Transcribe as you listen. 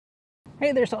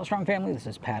Hey there, Salt Strong family. This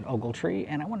is Pat Ogletree,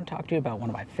 and I want to talk to you about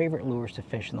one of my favorite lures to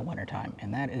fish in the wintertime,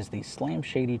 and that is the Slam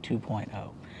Shady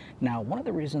 2.0. Now, one of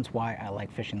the reasons why I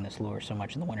like fishing this lure so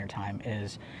much in the wintertime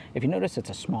is, if you notice, it's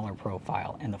a smaller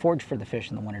profile, and the forage for the fish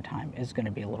in the wintertime is going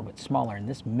to be a little bit smaller, and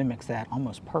this mimics that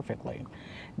almost perfectly.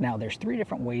 Now, there's three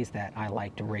different ways that I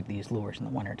like to rig these lures in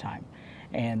the wintertime.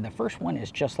 And the first one is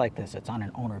just like this. It's on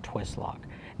an owner twist lock.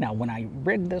 Now, when I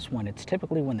rig this one, it's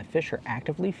typically when the fish are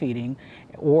actively feeding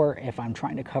or if I'm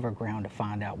trying to cover ground to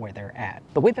find out where they're at.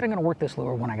 The way that I'm going to work this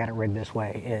lure when I got it rigged this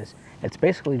way is it's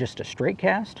basically just a straight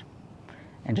cast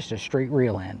and just a straight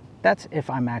reel in. That's if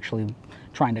I'm actually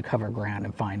trying to cover ground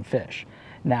and find fish.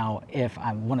 Now, if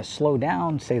I want to slow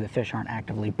down, say the fish aren't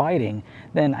actively biting,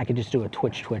 then I could just do a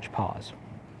twitch pause.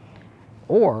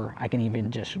 Or I can even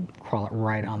just crawl it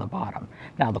right on the bottom.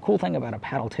 Now, the cool thing about a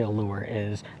paddle tail lure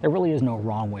is there really is no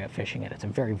wrong way of fishing it. It's a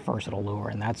very versatile lure,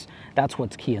 and that's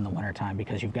what's key in the wintertime,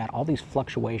 because you've got all these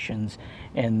fluctuations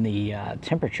in the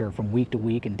temperature from week to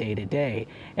week and day to day,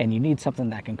 and you need something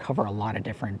that can cover a lot of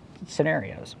different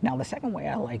scenarios. Now, the second way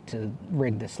I like to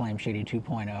rig the Slam Shady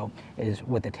 2.0 is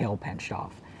with the tail pinched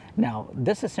off. Now,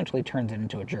 this essentially turns it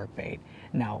into a jerk bait.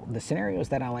 Now, the scenarios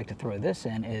that I like to throw this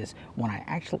in is when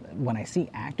I see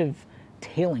active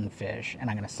tailing fish and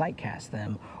I'm going to sight cast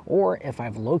them, or if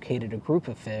I've located a group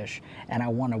of fish and I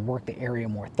want to work the area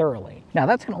more thoroughly. Now,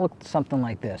 that's going to look something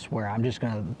like this, where I'm just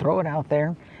going to throw it out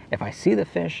there. If I see the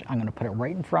fish, I'm going to put it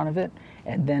right in front of it,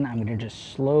 and then I'm going to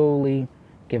just slowly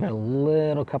give it a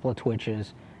little couple of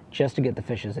twitches just to get the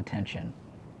fish's attention.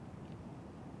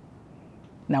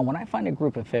 Now, when I find a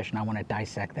group of fish and I want to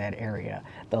dissect that area,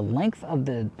 the length of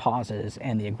the pauses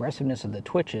and the aggressiveness of the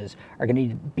twitches are going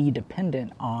to be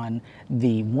dependent on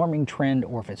the warming trend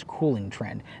or if it's cooling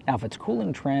trend. Now, if it's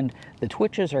cooling trend, the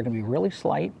twitches are going to be really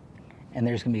slight and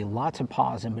there's going to be lots of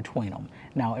pause in between them.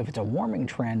 Now, if it's a warming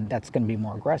trend, that's going to be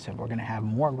more aggressive. We're going to have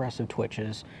more aggressive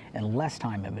twitches and less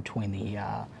time in between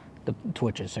the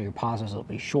twitches, so your pauses will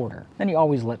be shorter. Then you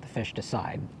always let the fish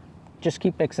decide. Just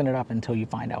keep mixing it up until you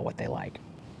find out what they like.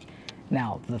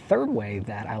 Now, the third way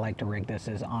that I like to rig this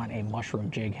is on a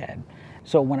mushroom jig head.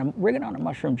 So when I'm rigging on a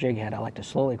mushroom jig head, I like to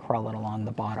slowly crawl it along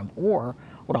the bottom, or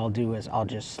what I'll do is I'll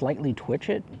just slightly twitch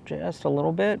it just a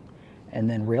little bit and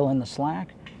then reel in the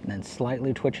slack, and then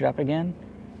slightly twitch it up again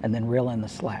and then reel in the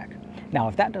slack. Now,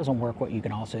 if that doesn't work, what you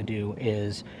can also do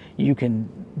is you can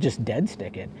just dead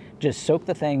stick it. Just soak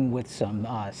the thing with some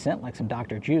scent, like some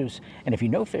Dr. Juice, and if you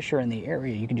know fish are in the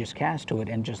area, you can just cast to it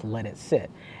and just let it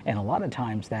sit. And a lot of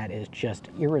times that is just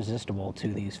irresistible to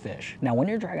these fish. Now, when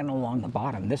you're dragging along the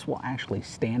bottom, this will actually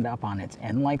stand up on its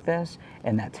end like this,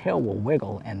 and that tail will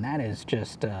wiggle, and that is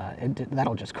just,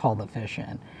 that'll just call the fish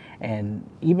in. And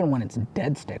even when it's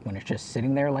dead stick, when it's just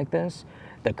sitting there like this,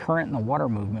 the current and the water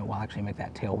movement will actually make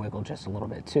that tail wiggle just a little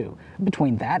bit too.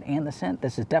 Between that and the scent,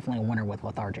 this is definitely a winner with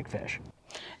lethargic fish.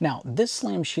 Now, this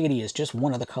Slam Shady is just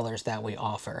one of the colors that we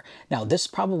offer. Now, this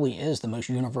probably is the most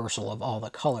universal of all the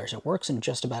colors. It works in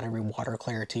just about every water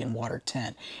clarity and water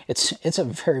tint. It's a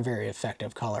very, very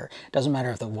effective color. Doesn't matter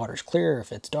if the water's clear,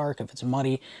 if it's dark, if it's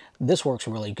muddy, this works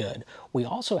really good. We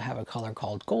also have a color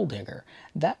called Gold Digger.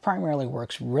 That primarily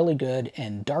works really good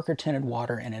in darker tinted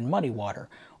water and in muddy water.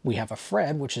 We have a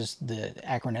FRED, which is the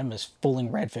acronym is Fooling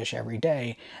Redfish Every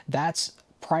Day. That's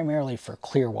primarily for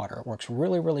clear water. It works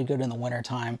really, really good in the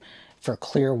wintertime for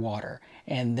clear water.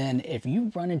 And then if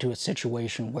you run into a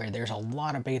situation where there's a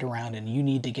lot of bait around and you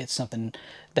need to get something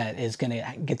that is going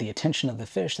to get the attention of the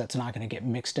fish that's not going to get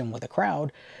mixed in with the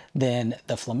crowd, then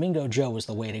the Flamingo Joe is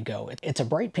the way to go. It's a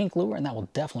bright pink lure, and that will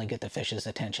definitely get the fish's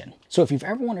attention. So if you've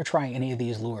ever want to try any of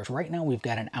these lures, right now we've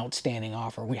got an outstanding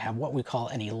offer. We have what we call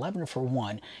an 11 for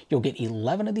 1. You'll get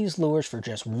 11 of these lures for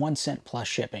just 1 cent plus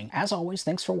shipping. As always,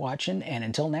 thanks for watching, and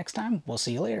until next time, we'll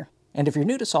see you later. And if you're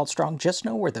new to Salt Strong, just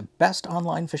know we're the best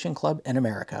online fishing club in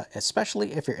America,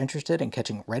 especially if you're interested in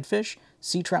catching redfish,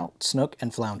 sea trout, snook,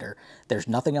 and flounder. There's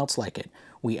nothing else like it.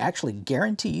 We actually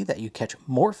guarantee that you catch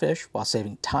more fish while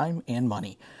saving time and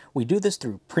money. We do this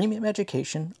through premium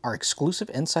education, our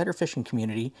exclusive insider fishing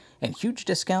community, and huge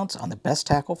discounts on the best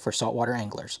tackle for saltwater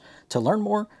anglers. To learn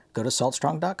more, go to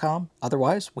saltstrong.com.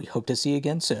 Otherwise, we hope to see you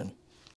again soon.